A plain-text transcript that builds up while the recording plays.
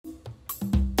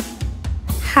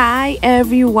Hi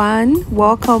everyone,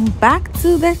 welcome back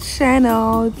to the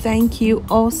channel. Thank you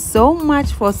all so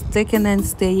much for sticking and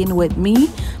staying with me.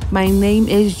 My name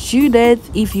is Judith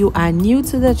if you are new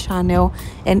to the channel,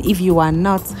 and if you are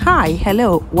not, hi,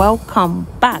 hello, welcome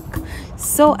back.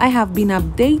 So I have been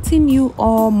updating you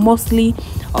all mostly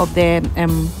of the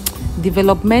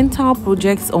developmental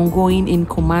projects ongoing in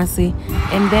Kumasi,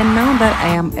 and then now that I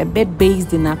am a bit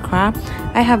based in Accra,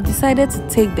 I have decided to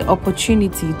take the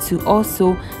opportunity to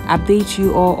also update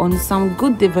you all on some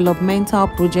good developmental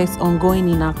projects ongoing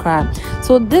in Accra.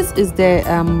 So this is the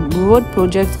road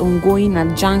project ongoing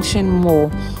at Junction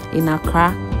Mall in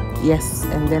Accra. Yes,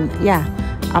 and then yeah,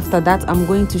 after that I'm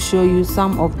going to show you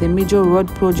some of the major road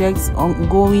projects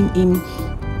ongoing in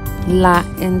La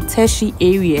and Teshi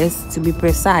areas, to be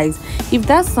precise. If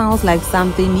that sounds like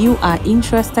something you are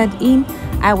interested in,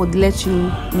 I would let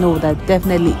you know that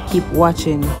definitely keep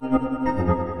watching.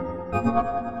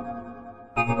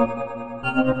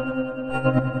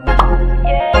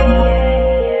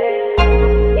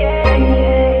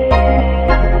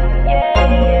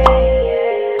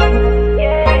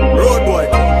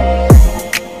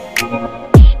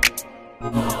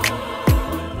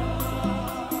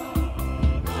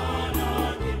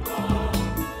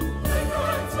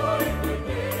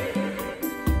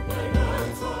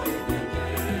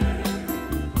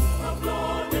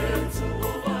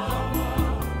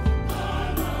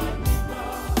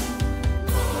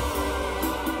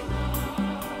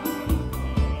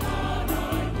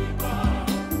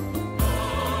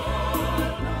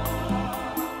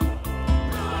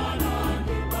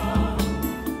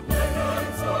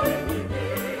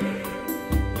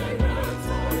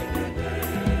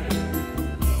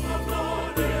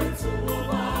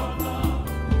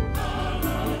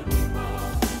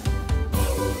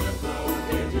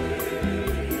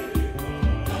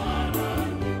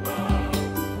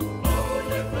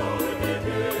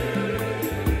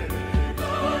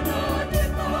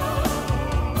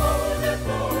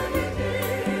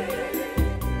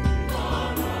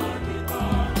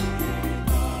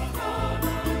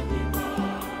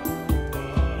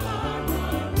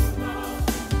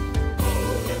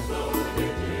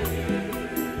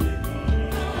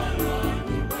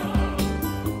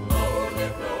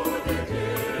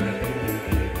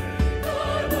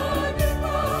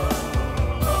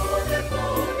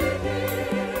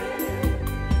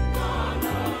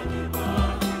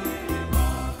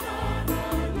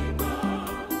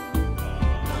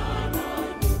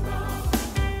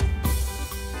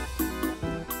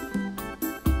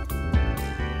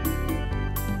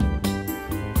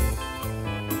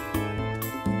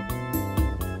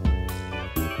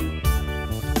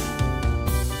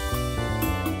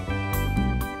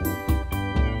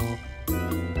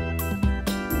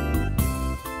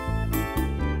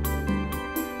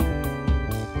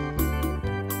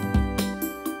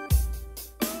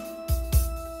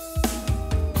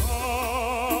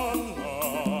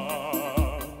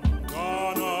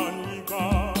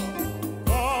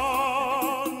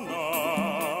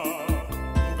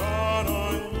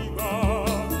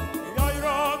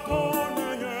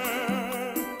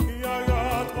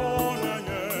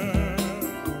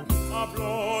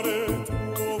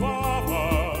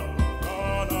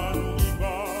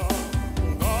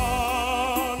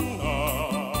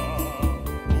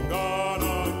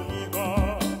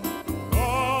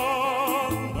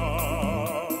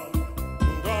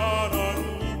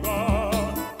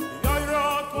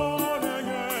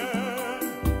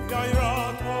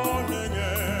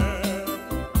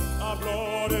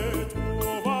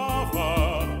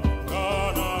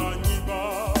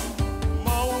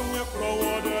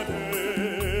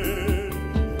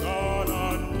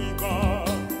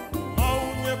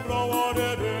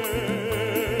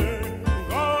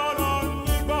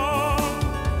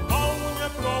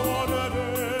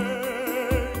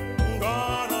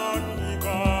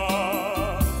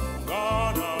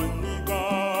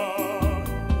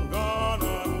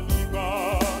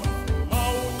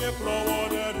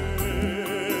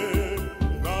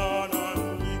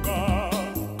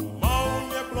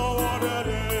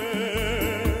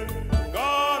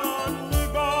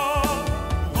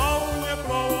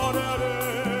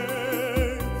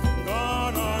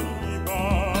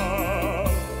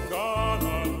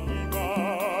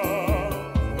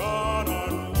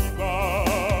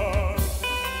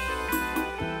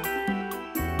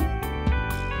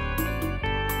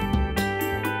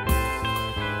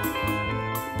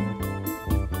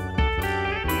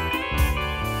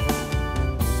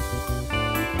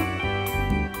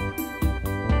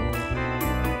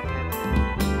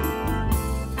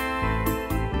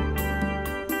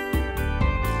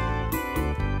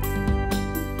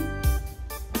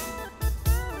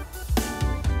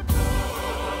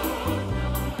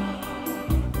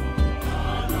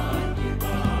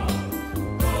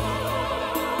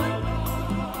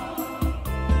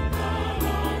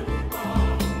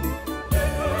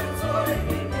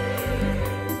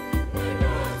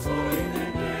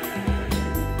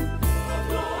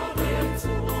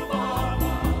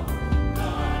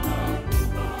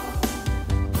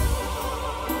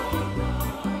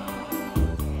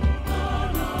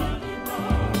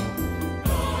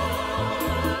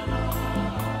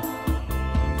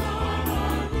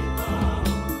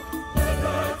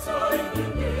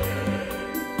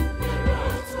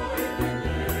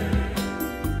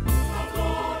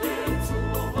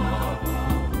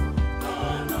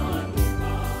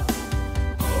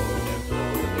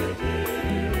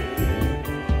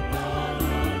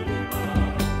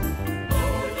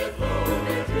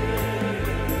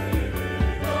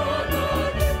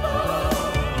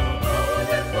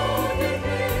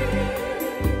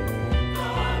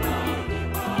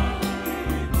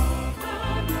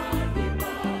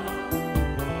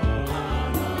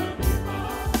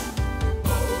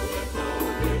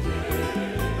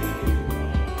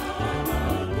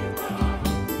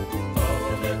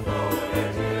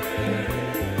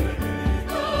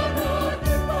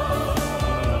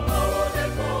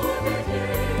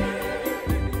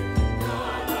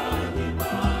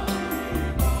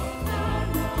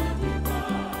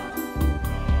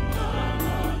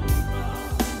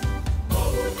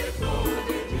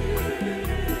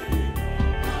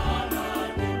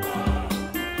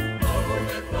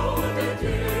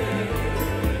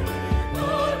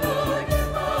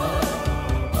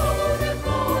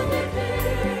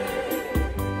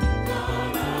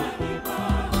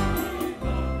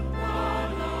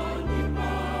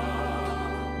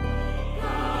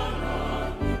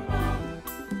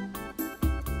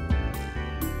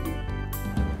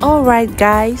 All right,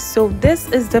 guys, so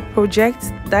this is the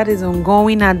project that is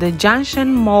ongoing at the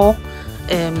Junction Mall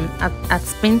at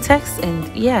Spintex.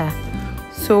 And yeah,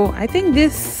 so I think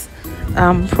this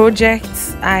project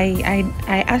I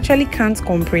actually can't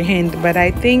comprehend, but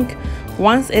I think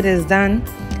once it is done,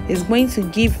 it's going to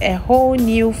give a whole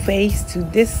new face to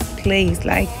this place.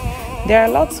 Like, there are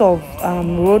lots of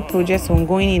road projects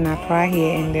ongoing in Accra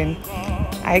here, and then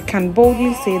I can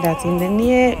boldly say that in the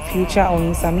near future or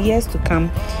in some years to come,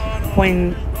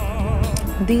 when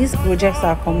these projects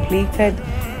are completed,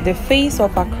 the face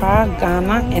of Accra,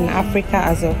 Ghana, and Africa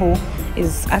as a whole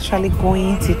is actually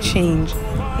going to change.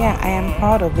 Yeah, I am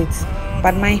proud of it.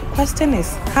 But my question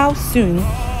is, how soon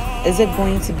is it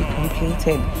going to be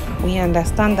completed? We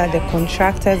understand that the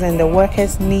contractors and the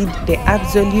workers need the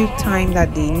absolute time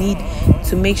that they need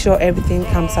to make sure everything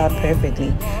comes out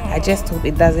perfectly. I just hope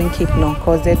it doesn't keep long,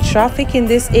 because the traffic in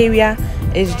this area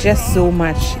is just so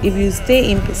much. If you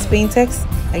stay in Spintex,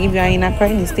 like if you are in Accra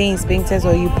and you stay in Spintex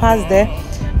or you pass there,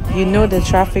 you know the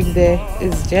traffic there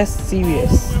is just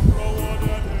serious.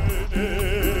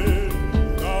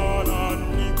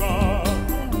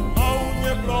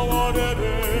 Ghana,